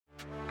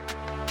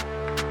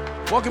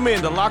Welcome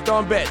in to Locked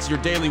On Bets, your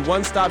daily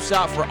one-stop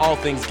shop for all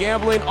things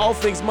gambling, all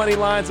things money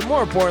lines, and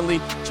more importantly,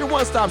 it's your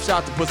one-stop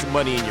shop to put some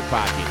money in your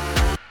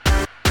pocket.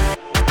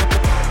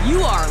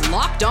 You are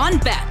Locked On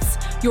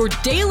Bets, your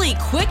daily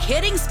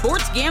quick-hitting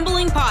sports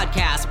gambling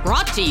podcast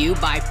brought to you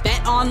by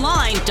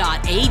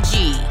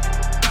BetOnline.ag.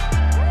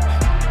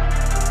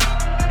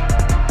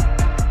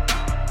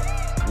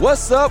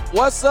 What's up?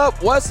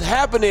 What's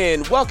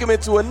happening? Welcome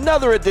into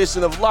another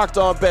edition of Locked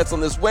On Bets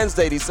on this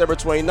Wednesday, December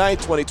 29th,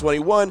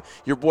 2021.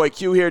 Your boy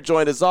Q here,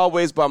 joined as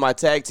always by my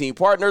tag team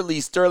partner, Lee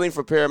Sterling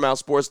from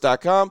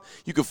ParamountSports.com.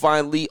 You can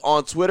find Lee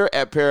on Twitter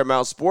at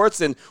Paramount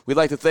Sports, and we'd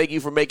like to thank you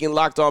for making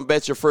Locked On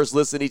Bets your first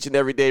listen each and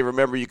every day.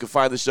 Remember, you can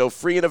find the show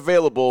free and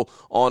available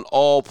on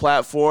all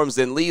platforms.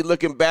 And Lee,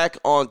 looking back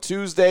on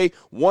Tuesday,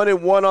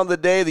 1-1 on the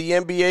day, the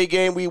NBA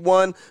game we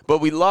won, but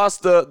we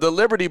lost the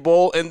Liberty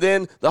Bowl, and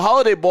then the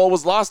Holiday Bowl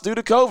was lost due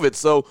to COVID.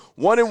 So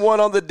 1-1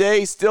 on the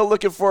day, still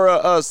looking for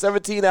a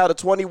 17 out of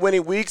 20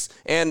 winning weeks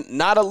and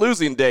not a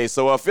losing day.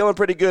 So feeling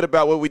pretty good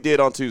about what we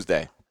did on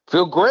Tuesday.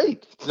 Feel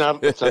great.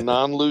 It's a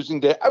non-losing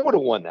day. I would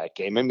have won that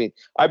game. I mean,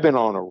 I've been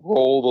on a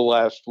roll the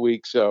last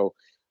week, so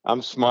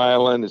I'm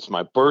smiling. It's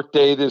my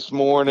birthday this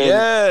morning.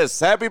 Yes,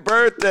 happy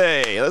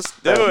birthday. Let's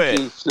do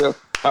it. So,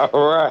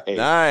 all right.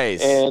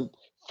 Nice. And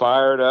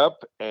fired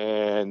up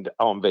and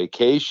on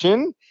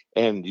vacation.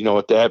 And you know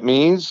what that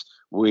means?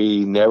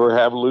 We never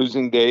have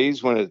losing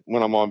days when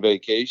I'm on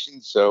vacation.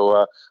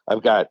 So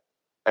I've got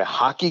a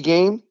hockey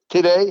game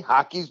today.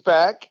 Hockey's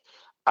back.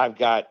 I've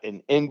got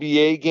an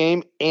NBA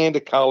game and a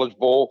college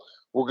bowl.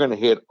 We're going to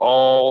hit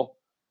all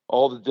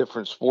the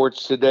different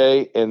sports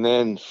today. And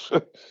then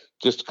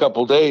just a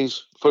couple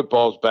days,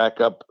 football's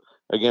back up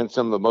against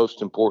some of the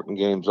most important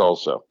games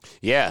also.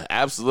 Yeah,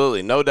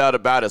 absolutely. No doubt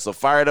about it. So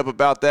fired up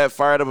about that,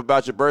 fired up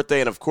about your birthday,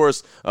 and, of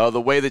course, the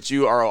way that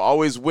you are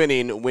always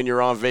winning when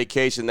you're on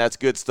vacation. That's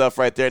good stuff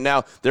right there.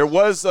 Now, there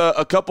was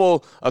a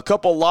couple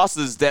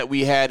losses that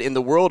we had in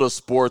the world of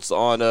sports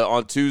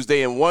on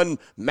Tuesday, and one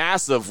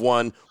massive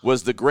one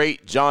was the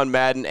great John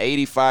Madden,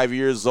 85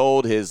 years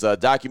old. His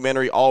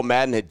documentary, All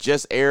Madden, had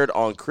just aired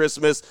on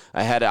Christmas.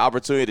 I had an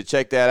opportunity to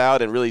check that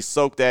out and really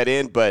soak that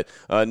in, but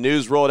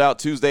news rolled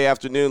out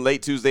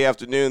late Tuesday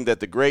afternoon, that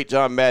the great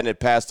John Madden had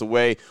passed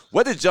away.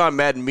 What did John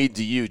Madden mean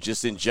to you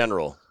just in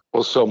general?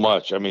 Well, so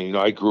much. I mean,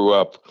 I grew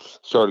up,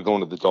 started going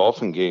to the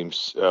Dolphin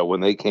games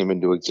when they came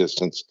into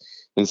existence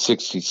in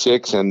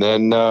 '66. And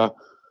then, as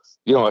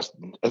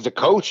a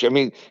coach, I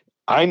mean,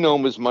 I know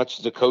him as much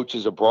as a coach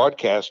as a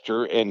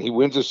broadcaster, and he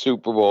wins a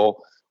Super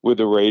Bowl with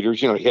the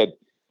Raiders. You know, he had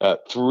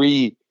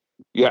three,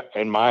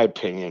 in my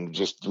opinion,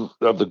 just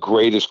of the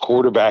greatest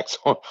quarterbacks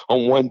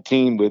on one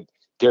team with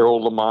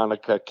Daryle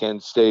Lamonica, Ken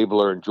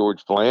Stabler, and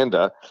George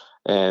Blanda.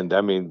 And,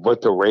 I mean,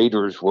 what the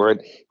Raiders were.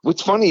 And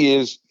what's funny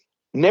is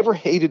never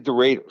hated the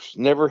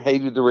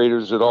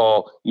Raiders at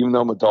all, even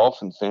though I'm a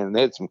Dolphin fan. And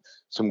they had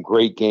some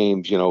great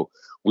games. You know,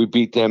 we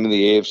beat them in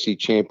the AFC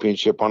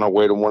Championship on our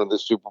way to one of the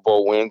Super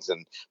Bowl wins,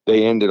 and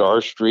they ended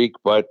our streak.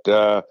 But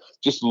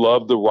just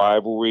loved the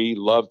rivalry,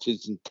 loved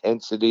his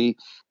intensity.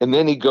 And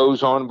then he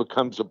goes on and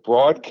becomes a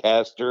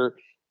broadcaster,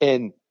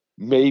 and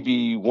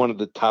maybe one of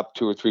the top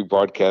 2 or 3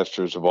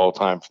 broadcasters of all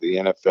time for the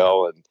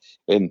NFL.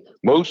 And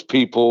most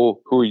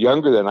people who are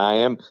younger than I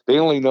am, they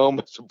only know him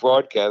as a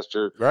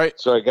broadcaster. Right.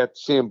 So I got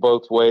to see him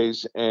both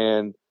ways,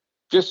 and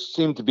just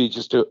seemed to be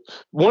just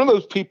one of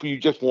those people you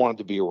just wanted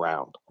to be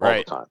around all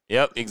the time.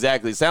 Yep,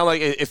 exactly.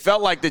 It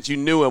felt like that you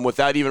knew him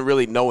without even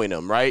really knowing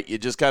him, right? You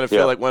just kind of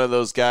feel like one of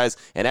those guys.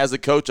 And as a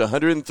coach,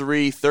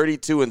 103,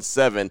 32, and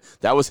 7,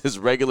 that was his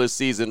regular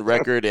season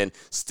record, and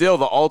still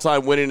the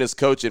all-time winningest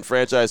coach in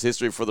franchise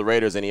history for the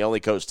Raiders, and he only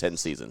coached 10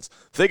 seasons.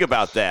 Think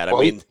about that.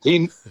 Well,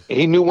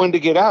 he knew when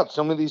to get out.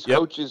 Some of these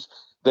coaches,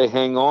 they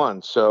hang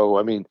on. So,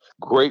 I mean,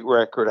 great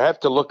record. I have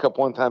to look up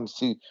one time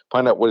to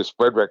find out what his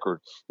spread record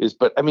is.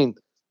 But, I mean,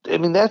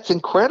 that's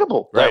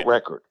incredible, that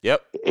record.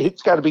 Yep.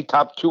 It's got to be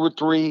top 2 or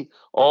 3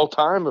 all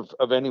time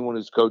of anyone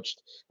who's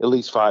coached at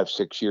least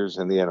 5-6 years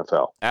in the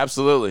NFL.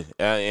 Absolutely.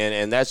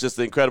 And that's just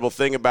the incredible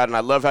thing about it. And I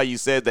love how you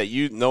said that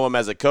you know him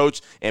as a coach,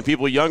 and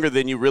people younger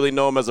than you really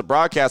know him as a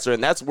broadcaster.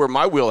 And that's where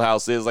my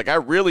wheelhouse is. Like, I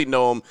really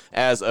know him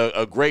as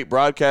a great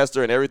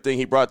broadcaster and everything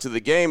he brought to the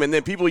game. And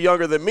then people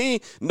younger than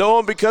me know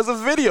him because of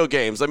video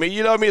games. I mean,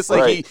 you know what I mean? It's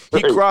like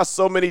he crossed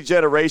so many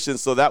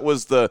generations. So that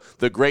was the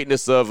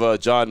greatness of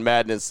John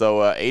Madden. And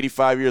so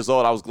 85 years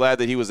old, I was glad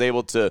that he was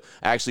able to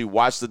actually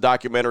watch the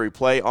documentary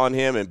play on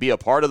him and be a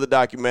part of the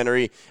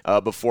documentary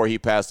before he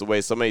passed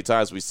away. So many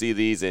times we see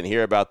these and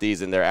hear about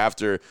these, and they're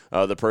after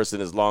the person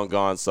is long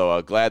gone.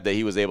 So glad that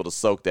he was able to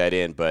soak that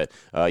in. But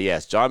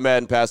yes, John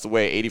Madden passed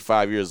away,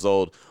 85 years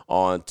old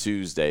on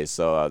Tuesday.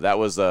 So that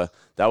was a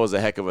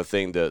heck of a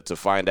thing to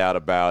find out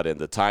about, and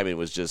the timing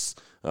was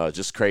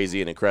just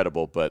crazy and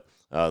incredible. But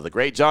the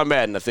great John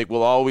Madden, I think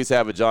we'll always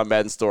have a John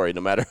Madden story. No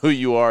matter who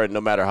you are and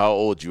no matter how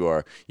old you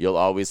are, you'll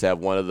always have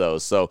one of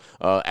those. So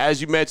as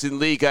you mentioned,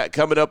 Lee,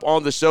 coming up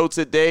on the show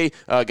today,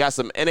 got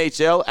some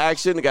NHL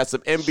action, got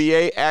some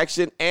NBA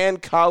action,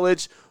 and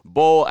college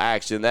Bowl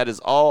action. That is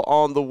all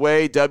on the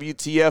way.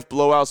 WTF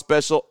blowout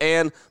special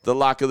and the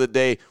lock of the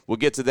day. We'll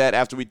get to that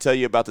after we tell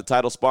you about the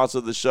title sponsor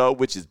of the show,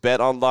 which is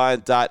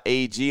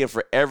betonline.ag. And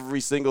for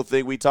every single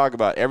thing we talk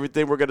about,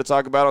 everything we're going to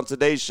talk about on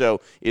today's show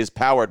is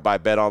powered by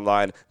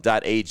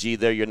betonline.ag.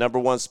 They're your number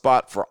one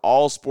spot for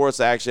all sports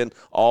action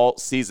all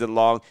season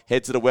long.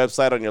 Head to the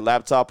website on your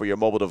laptop or your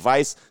mobile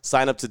device.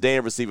 Sign up today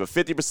and receive a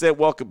 50%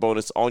 welcome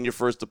bonus on your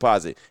first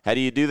deposit. How do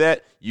you do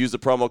that? Use the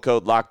promo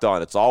code Locked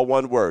On. It's all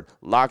one word,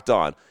 Locked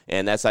On,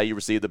 and that's how you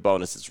receive the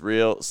bonus. It's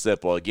real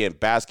simple. Again,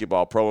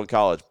 basketball, pro and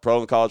college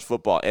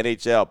football,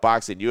 NHL,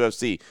 boxing,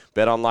 UFC.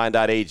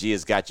 BetOnline.ag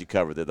has got you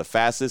covered. They're the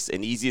fastest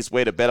and easiest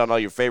way to bet on all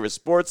your favorite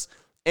sports,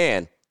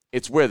 and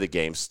it's where the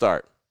games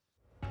start.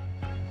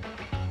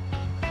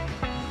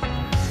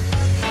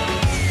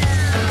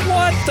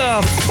 What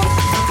the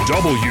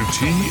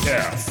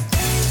WTF?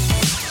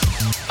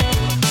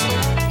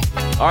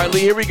 All right,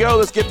 Lee, here we go.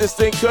 Let's get this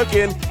thing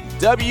cooking.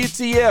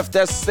 WTF,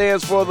 that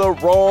stands for the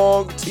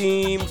wrong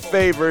team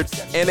favorites.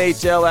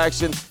 NHL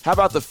action. How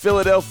about the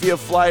Philadelphia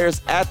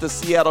Flyers at the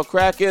Seattle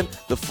Kraken?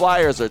 The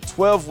Flyers are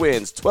 12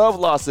 wins, 12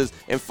 losses,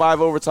 and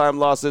 5 overtime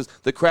losses.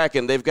 The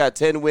Kraken, they've got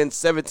 10 wins,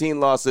 17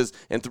 losses,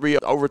 and 3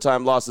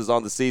 overtime losses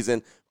on the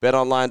season.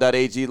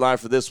 BetOnline.ag line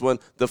for this one.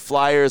 The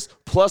Flyers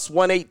plus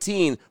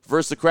 118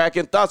 versus the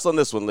Kraken. Thoughts on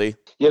this one, Lee?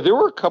 Yeah, there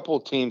were a couple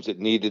of teams that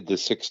needed the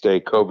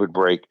 6-day COVID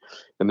break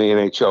in the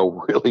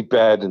NHL really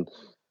bad, and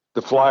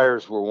the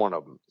Flyers were one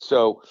of them.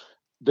 So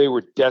they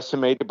were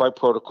decimated by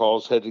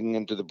protocols heading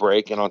into the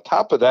break. And on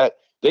top of that,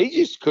 they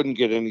just couldn't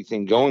get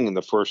anything going in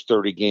the first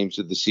 30 games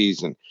of the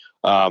season.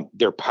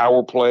 Their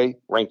power play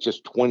ranked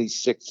just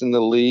 26th in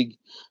the league.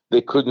 They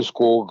couldn't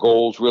score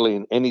goals really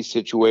in any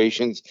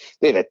situations.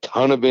 They had a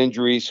ton of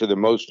injuries to their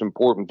most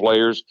important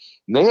players.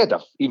 And they had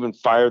to even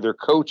fire their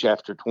coach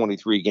after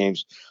 23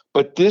 games.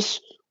 But this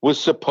was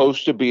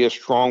supposed to be a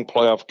strong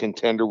playoff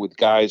contender with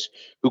guys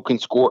who can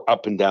score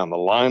up and down the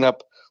lineup,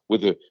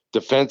 with a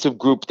defensive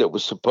group that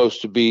was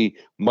supposed to be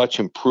much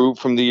improved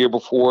from the year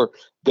before.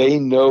 They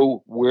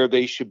know where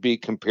they should be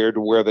compared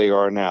to where they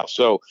are now.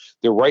 So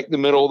they're right in the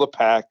middle of the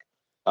pack.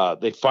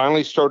 They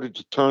finally started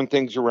to turn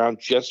things around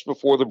just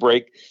before the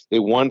break. They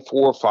won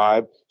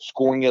 4-5,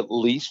 scoring at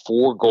least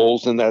 4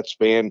 goals in that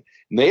span.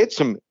 And they had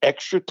some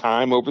extra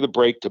time over the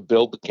break to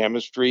build the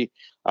chemistry,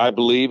 I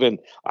believe. And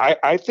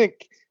I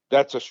think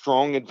that's a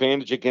strong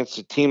advantage against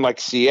a team like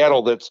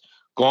Seattle that's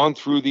gone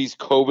through these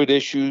COVID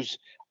issues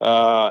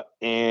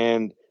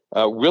and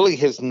really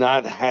has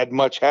not had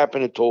much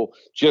happen until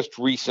just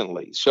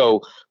recently.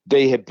 So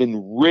they have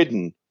been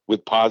ridden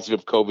with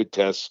positive COVID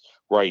tests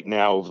right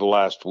now over the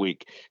last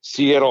week.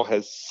 Seattle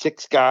has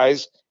 6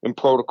 guys in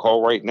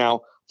protocol right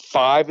now.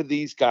 5 of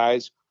these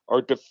guys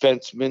are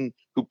defensemen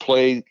who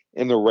play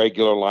in the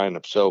regular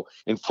lineup. So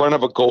in front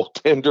of a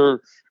goaltender,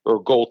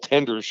 or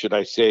goaltenders, should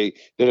I say,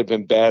 that have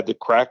been bad, the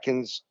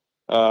Kraken's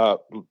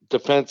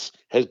defense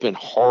has been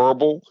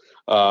horrible.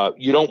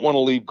 You don't want to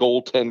leave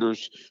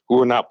goaltenders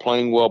who are not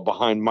playing well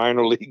behind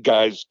minor league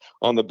guys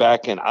on the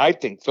back end. I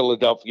think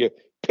Philadelphia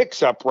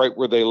picks up right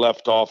where they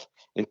left off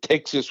and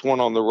takes this one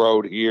on the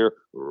road here.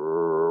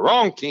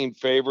 Wrong team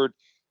favored.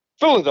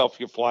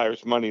 Philadelphia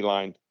Flyers money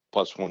line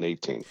plus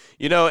 118.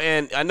 You know,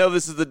 and I know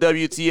this is the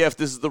WTF,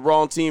 this is the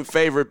wrong team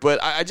favorite,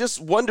 but I just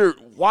wonder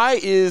why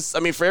is, I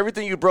mean, for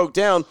everything you broke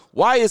down,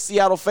 why is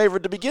Seattle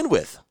favored to begin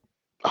with?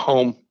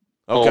 Home.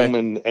 Okay.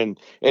 Home and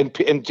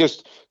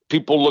just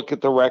people look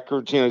at the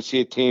records,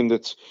 see a team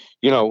that's,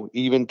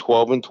 even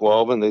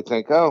 12-12, and they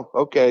think, oh,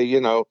 okay,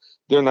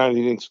 they're not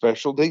anything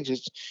special. They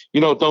just,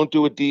 don't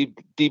do a deep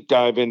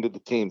dive into the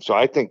team. So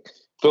I think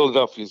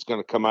Philadelphia is going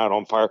to come out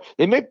on fire.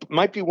 They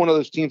might be one of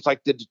those teams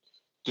like the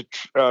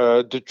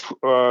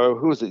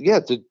who is it? Yeah,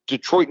 the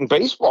Detroit in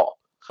baseball.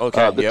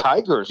 Okay, the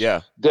Tigers. Yeah,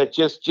 that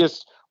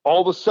just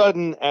all of a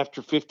sudden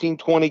after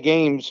 15-20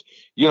 games,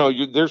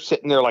 they're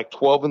sitting there like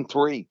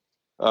 12-3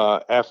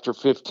 after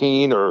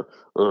 15 or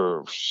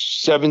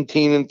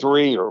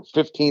 17-3 or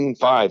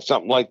 15-5,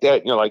 something like that.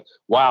 And you're like,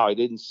 wow, I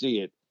didn't see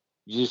it.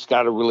 You just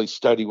got to really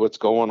study what's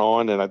going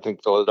on, and I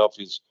think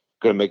Philadelphia's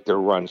going to make their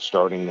run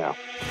starting now.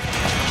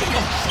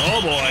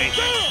 Oh, boy.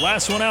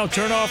 Last one out,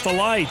 turn off the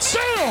lights.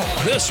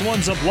 This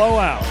one's a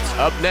blowout.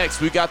 Up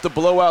next, we got the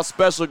blowout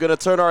special. Going to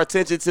turn our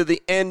attention to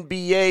the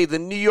NBA. The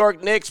New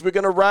York Knicks, we're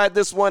going to ride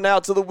this one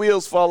out till the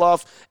wheels fall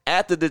off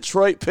at the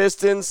Detroit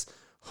Pistons.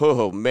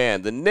 Oh,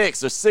 man, the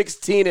Knicks are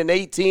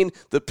 16-18.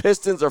 The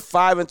Pistons are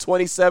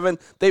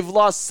 5-27. They've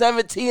lost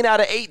 17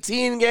 out of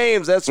 18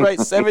 games. That's right,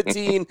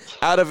 17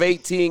 out of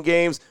 18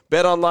 games.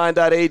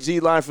 BetOnline.ag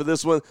line for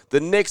this one.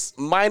 The Knicks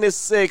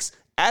 -6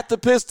 at the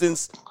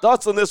Pistons.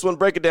 Thoughts on this one?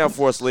 Break it down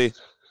for us, Lee.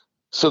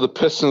 So the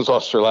Pistons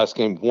lost their last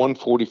game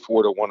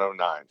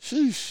 144-109.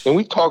 Sheesh. And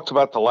we talked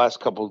about the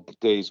last couple of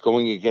days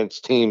going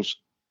against teams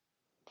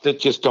that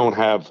just don't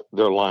have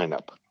their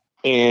lineup.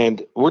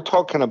 And we're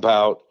talking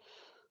about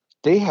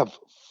they have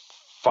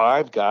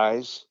 5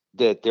 guys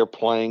that they're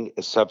playing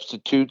as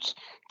substitutes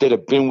that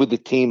have been with the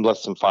team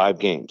less than 5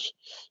 games.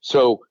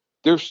 So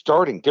they're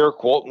starting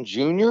Derek Walton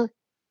Jr.,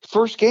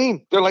 first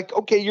game. They're like,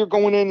 okay, you're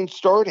going in and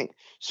starting.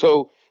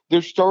 So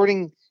they're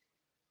starting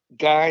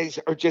guys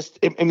are just,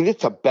 I mean,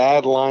 it's a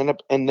bad lineup.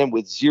 And then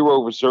with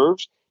zero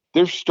reserves,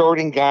 their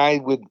starting guy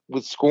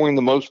with scoring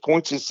the most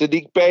points is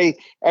Saddiq Bey,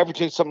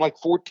 averaging something like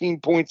 14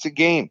 points a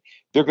game.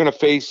 They're going to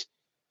face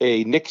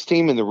a Knicks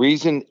team, and the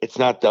reason it's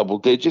not double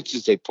digits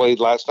is they played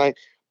last night,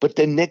 but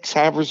the Knicks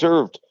have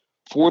reserved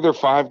 4 of their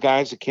 5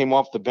 guys that came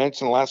off the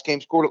bench in the last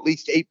game scored at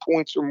least 8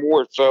 points or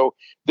more, so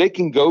they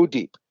can go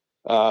deep.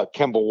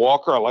 Kemba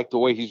Walker, I like the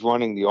way he's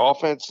running the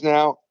offense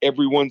now.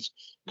 Everyone's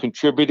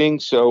contributing,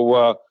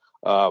 so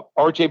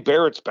RJ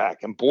Barrett's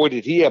back, and boy,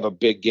 did he have a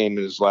big game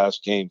in his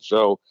last game.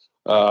 So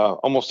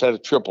almost had a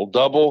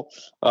triple-double.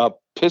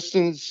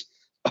 Pistons,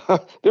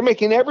 they're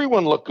making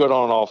everyone look good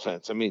on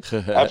offense. I mean,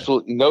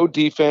 absolutely no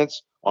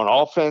defense on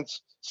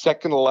offense.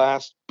 Second to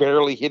last,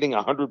 barely hitting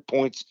 100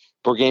 points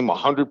per game,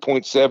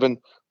 100.7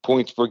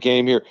 points per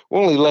game here.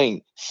 We're only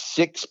laying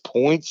 6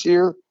 points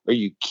here. Are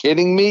you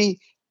kidding me?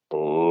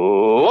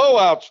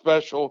 Blowout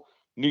special.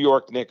 New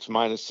York Knicks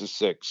minus the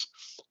 6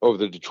 over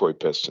the Detroit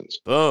Pistons.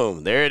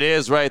 Boom. There it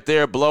is right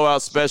there.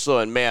 Blowout special.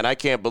 And, man, I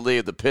can't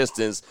believe the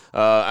Pistons.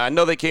 I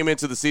know they came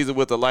into the season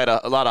with a lot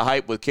of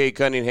hype with Cade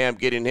Cunningham,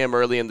 getting him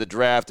early in the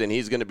draft, and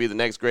he's going to be the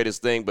next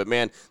greatest thing. But,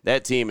 man,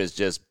 that team is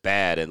just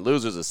bad. And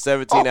losers are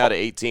 17 out of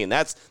 18.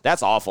 That's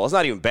awful. It's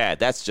not even bad.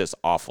 That's just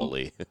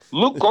awfully.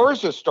 Luke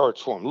Garza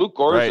starts for him. Luke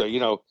Garza, right. You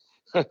know,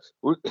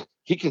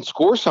 he can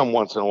score some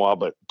once in a while,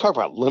 but talk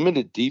about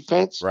limited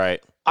defense.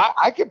 Right.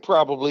 I could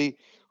probably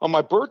 – on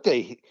my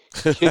birthday,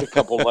 hit a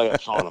couple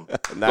layups on him.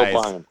 Nice.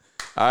 Go buy him.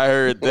 I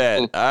heard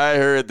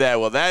that.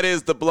 Well, that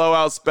is the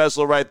blowout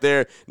special right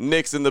there.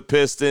 Knicks and the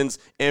Pistons,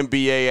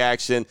 NBA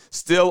action.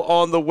 Still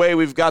on the way.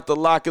 We've got the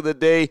lock of the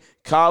day.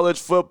 College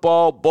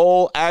football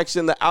bowl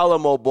action, the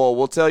Alamo Bowl.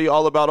 We'll tell you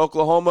all about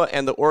Oklahoma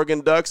and the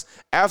Oregon Ducks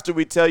after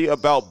we tell you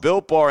about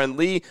Built Bar. And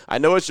Lee, I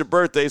know it's your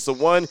birthday, so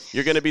one,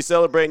 you're going to be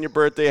celebrating your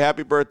birthday.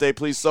 Happy birthday.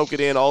 Please soak it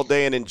in all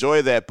day and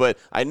enjoy that. But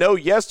I know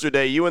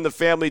yesterday you and the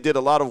family did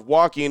a lot of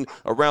walking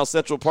around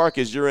Central Park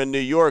as you're in New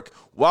York.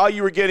 While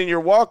you were getting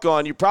your walk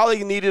on, you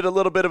probably needed a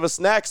little bit of a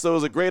snack, so it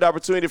was a great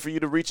opportunity for you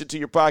to reach into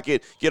your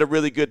pocket, get a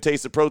really good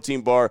taste of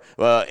protein bar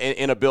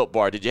in a Built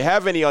Bar. Did you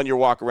have any on your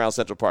walk around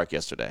Central Park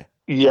yesterday?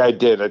 Yeah, I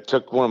did. I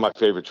took one of my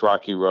favorites,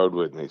 Rocky Road,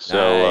 with me.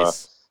 So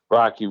nice.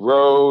 Rocky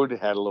Road,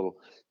 had a little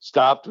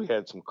stopped. We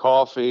had some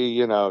coffee,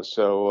 you know,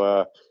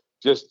 so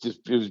just it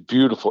was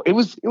beautiful. It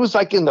was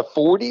like in the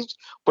 40s,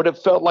 but it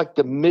felt like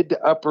the mid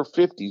to upper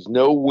 50s.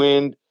 No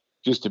wind,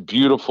 just a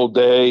beautiful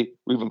day.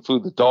 We even flew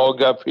the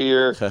dog up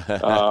here.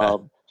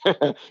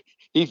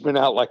 He's been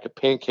out like a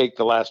pancake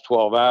the last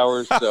 12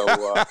 hours,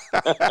 so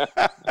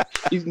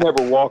he's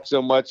never walked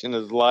so much in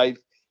his life.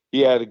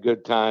 He had a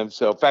good time.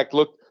 So, in fact,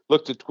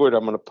 looked at Twitter.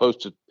 I'm going to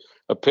post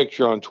a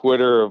picture on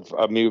Twitter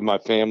of me with my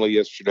family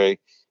yesterday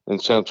in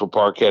Central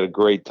Park. Had a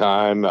great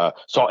time.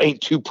 Saw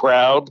Ain't Too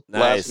Proud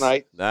last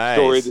night. Nice.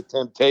 Story of the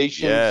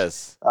Temptations.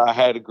 Yes.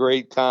 Had a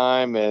great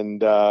time,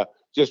 and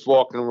just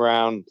walking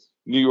around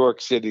New York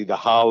City, the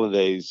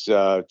holidays,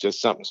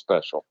 just something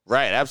special.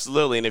 Right,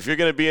 absolutely. And if you're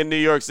going to be in New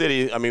York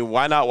City, I mean,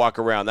 why not walk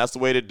around? That's the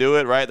way to do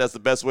it, right? That's the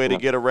best way to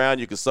get around.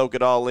 You can soak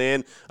it all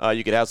in.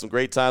 You can have some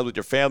great times with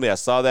your family. I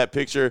saw that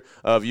picture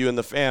of you and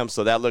the fam,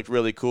 so that looked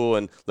really cool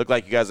and looked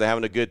like you guys are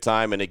having a good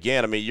time. And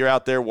again, I mean, you're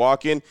out there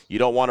walking. You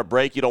don't want to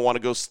break. You don't want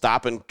to go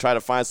stop and try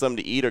to find something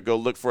to eat or go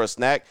look for a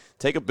snack.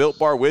 Take a Built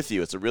Bar with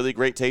you. It's a really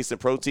great tasting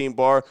protein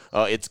bar.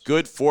 It's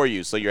good for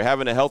you, so you're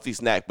having a healthy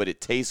snack, but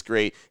it tastes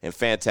great and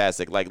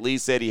fantastic. Like Lee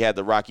said, he had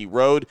the Rocky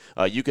Road.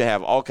 You can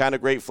have all kind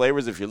of great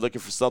flavors if you're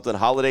looking for something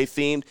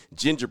holiday-themed.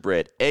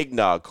 Gingerbread,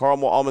 eggnog,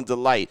 caramel almond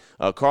delight,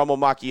 caramel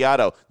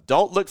macchiato.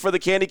 Don't look for the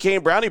candy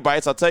cane brownie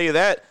bites. I'll tell you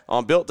that.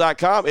 On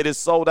Built.com, it is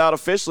sold out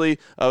officially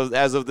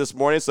as of this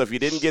morning. So if you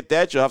didn't get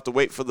that, you'll have to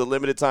wait for the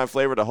limited time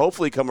flavor to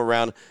hopefully come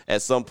around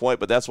at some point.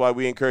 But that's why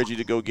we encourage you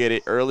to go get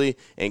it early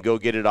and go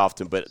get it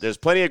often. But there's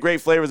plenty of great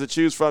flavors to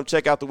choose from.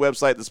 Check out the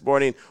website this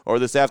morning or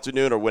this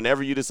afternoon or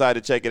whenever you decide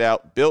to check it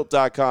out.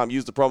 Built.com.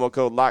 Use the promo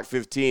code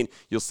LOCK15.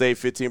 You'll save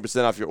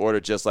 15% off your order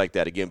just like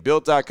that. Again,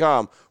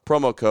 Built.com,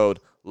 promo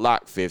code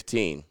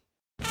LOCK15.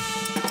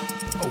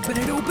 Open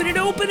it, open it,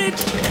 open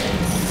it.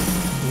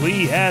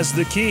 Lee has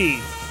the key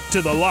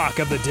to the lock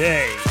of the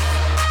day.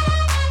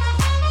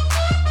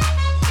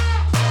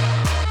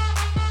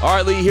 All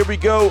right, Lee, here we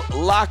go.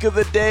 Lock of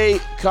the day,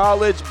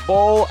 college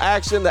bowl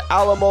action, the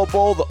Alamo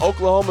Bowl, the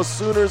Oklahoma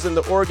Sooners and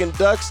the Oregon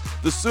Ducks.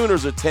 The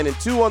Sooners are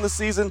 10-2 on the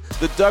season.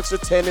 The Ducks are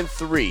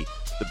 10-3.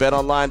 The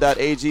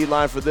BetOnline.ag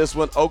line for this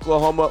one,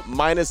 Oklahoma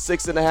minus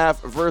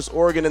 6.5 versus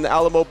Oregon in the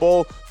Alamo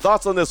Bowl.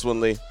 Thoughts on this one,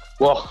 Lee?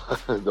 Well,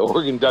 the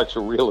Oregon Ducks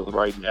are reeling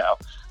right now.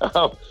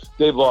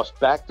 They've lost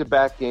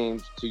back-to-back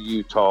games to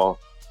Utah,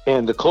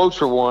 and the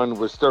closer one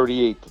was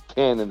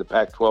 38-10 in the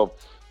Pac-12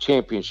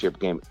 championship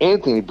game.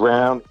 Anthony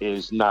Brown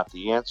is not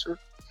the answer.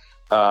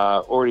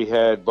 Already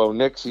had Bo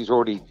Nix. He's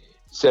already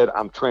said,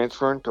 I'm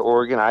transferring to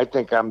Oregon. I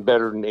think I'm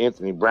better than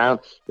Anthony Brown.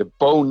 If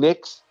Bo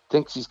Nix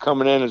thinks he's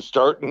coming in and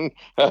starting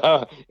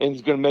and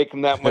he's going to make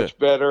him that much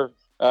better,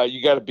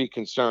 you got to be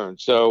concerned.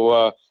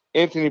 So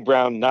Anthony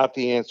Brown, not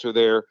the answer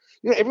there.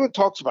 everyone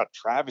talks about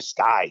Travis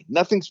Dye.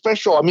 Nothing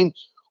special. I mean,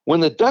 when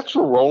the Ducks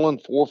were rolling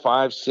 4,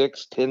 5,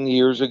 6, 10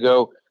 years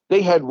ago,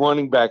 they had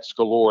running backs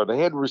galore. They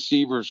had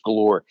receivers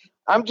galore.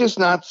 I'm just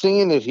not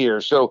seeing it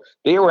here. So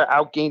they were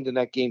outgained in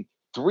that game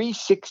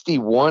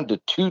 361 to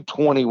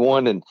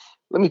 221. And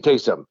let me tell you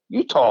something.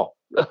 Utah,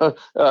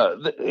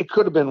 it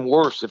could have been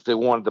worse if they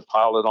wanted to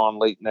pile it on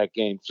late in that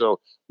game. So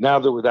now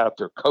they're without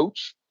their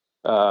coach.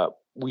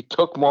 We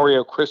took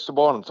Mario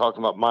Cristobal, and I'm talking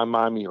about my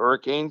Miami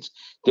Hurricanes.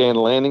 Dan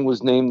Lanning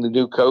was named the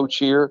new coach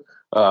here.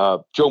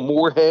 Joe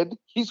Moorhead,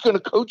 he's going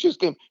to coach this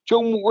game.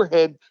 Joe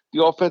Moorhead,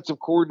 the offensive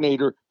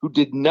coordinator who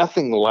did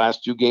nothing the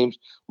last 2 games,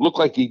 looked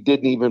like he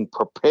didn't even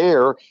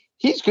prepare.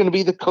 He's going to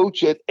be the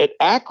coach at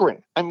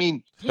Akron. I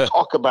mean,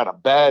 talk about a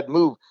bad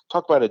move.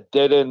 Talk about a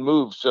dead-end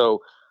move.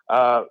 So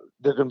they're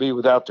going to be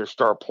without their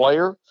star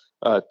player.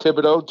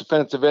 Thibodeau,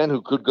 defensive end,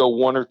 who could go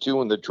 1 or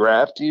 2 in the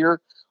draft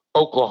here.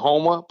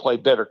 Oklahoma play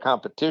better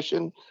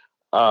competition.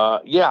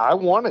 I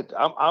wanted.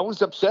 I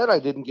was upset I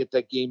didn't get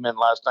that game in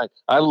last night.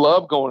 I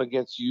love going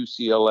against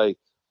UCLA.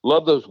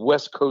 Love those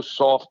West Coast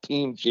soft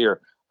teams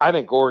here. I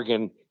think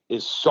Oregon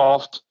is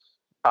soft.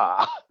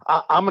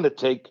 I'm going to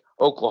take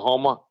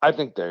Oklahoma. I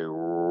think they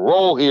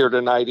roll here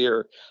tonight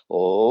here.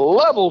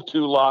 Level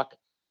 2 lock.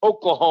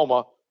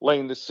 Oklahoma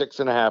laying the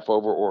 6.5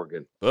 over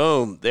Oregon.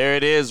 Boom. There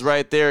it is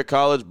right there.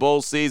 College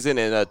bowl season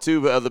and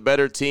 2 of the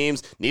better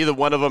teams. Neither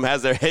one of them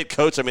has their head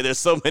coach. I mean, there's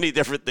so many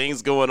different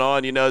things going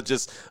on,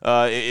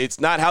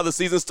 it's not how the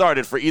season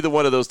started for either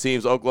one of those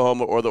teams,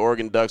 Oklahoma or the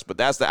Oregon Ducks, but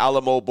that's the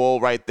Alamo Bowl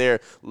right there.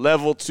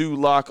 Level 2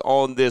 lock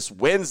on this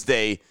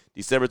Wednesday,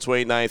 December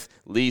 29th,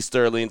 Lee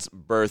Sterling's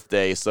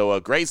birthday. So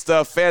great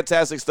stuff,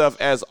 fantastic stuff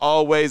as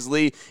always,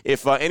 Lee.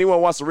 If anyone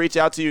wants to reach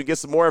out to you and get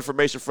some more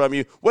information from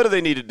you, what do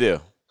they need to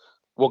do?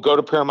 Well, go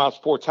to Paramount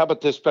Sports. How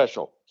about this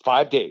special?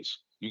 5 days.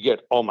 You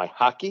get all my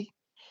hockey.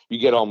 You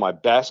get all my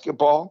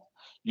basketball.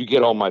 You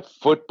get all my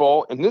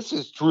football. And this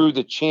is through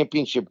the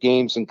championship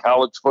games in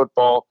college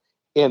football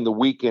and the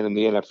weekend in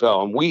the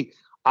NFL. And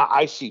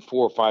I see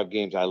 4 or 5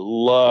 games I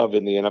love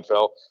in the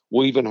NFL.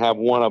 We'll even have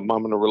one of them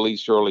I'm going to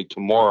release early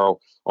tomorrow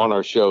on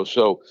our show.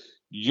 So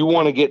you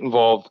want to get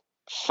involved.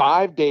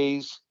 5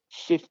 days,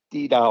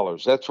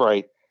 $50. That's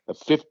right, a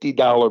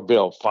 $50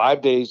 bill.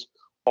 5 days,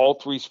 all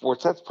 3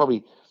 sports. That's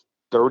probably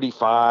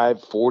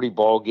 35, 40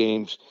 ball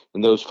games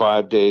in those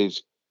 5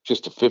 days,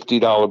 just a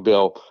 $50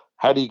 bill.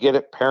 How do you get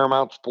it?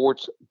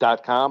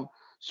 ParamountSports.com. As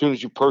soon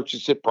as you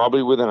purchase it,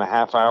 probably within a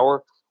half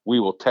hour, we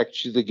will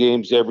text you the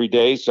games every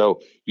day, so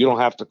you don't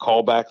have to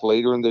call back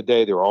later in the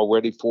day. They're all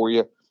ready for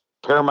you.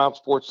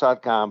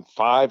 ParamountSports.com,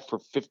 5 for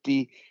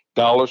 $50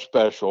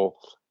 special.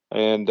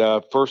 And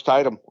first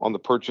item on the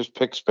purchase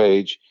picks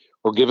page,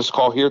 or give us a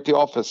call here at the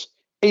office,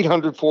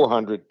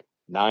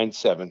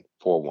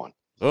 800-400-9741.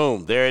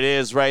 Boom. There it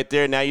is right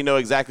there. Now you know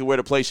exactly where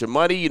to place your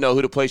money. You know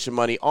who to place your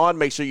money on.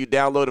 Make sure you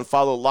download and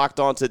follow Locked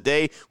On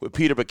Today with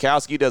Peter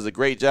Bukowski. Does a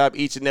great job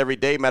each and every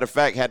day. Matter of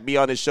fact, had me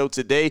on his show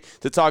today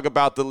to talk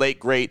about the late,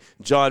 great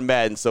John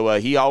Madden. So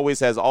he always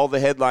has all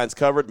the headlines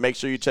covered. Make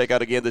sure you check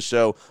out again the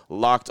show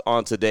Locked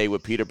On Today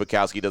with Peter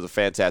Bukowski. Does a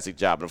fantastic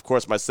job. And, of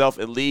course, myself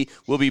and Lee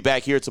will be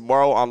back here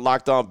tomorrow on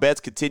Locked On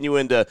Bets,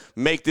 continuing to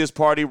make this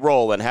party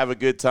roll and have a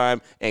good time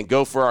and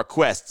go for our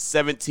quest.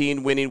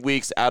 17 winning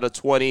weeks out of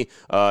 20.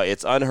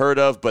 It's unheard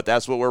of, but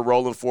that's what we're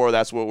rolling for.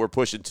 That's what we're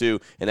pushing to,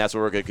 and that's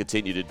what we're going to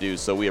continue to do.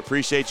 So we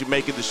appreciate you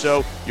making the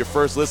show your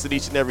first listen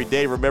each and every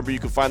day. Remember, you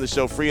can find the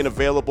show free and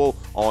available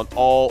on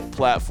all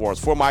platforms.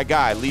 For my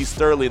guy, Lee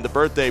Sterling, the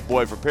birthday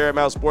boy from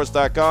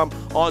ParamountSports.com,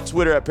 on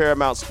Twitter at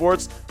Paramount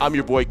Sports. I'm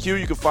your boy Q.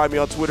 You can find me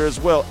on Twitter as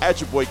well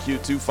at your boy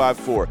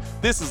Q254.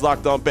 This is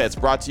Locked On Bets,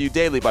 brought to you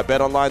daily by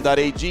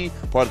BetOnline.ag,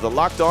 part of the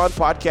Locked On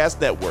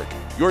Podcast Network.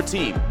 Your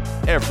team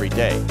every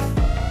day.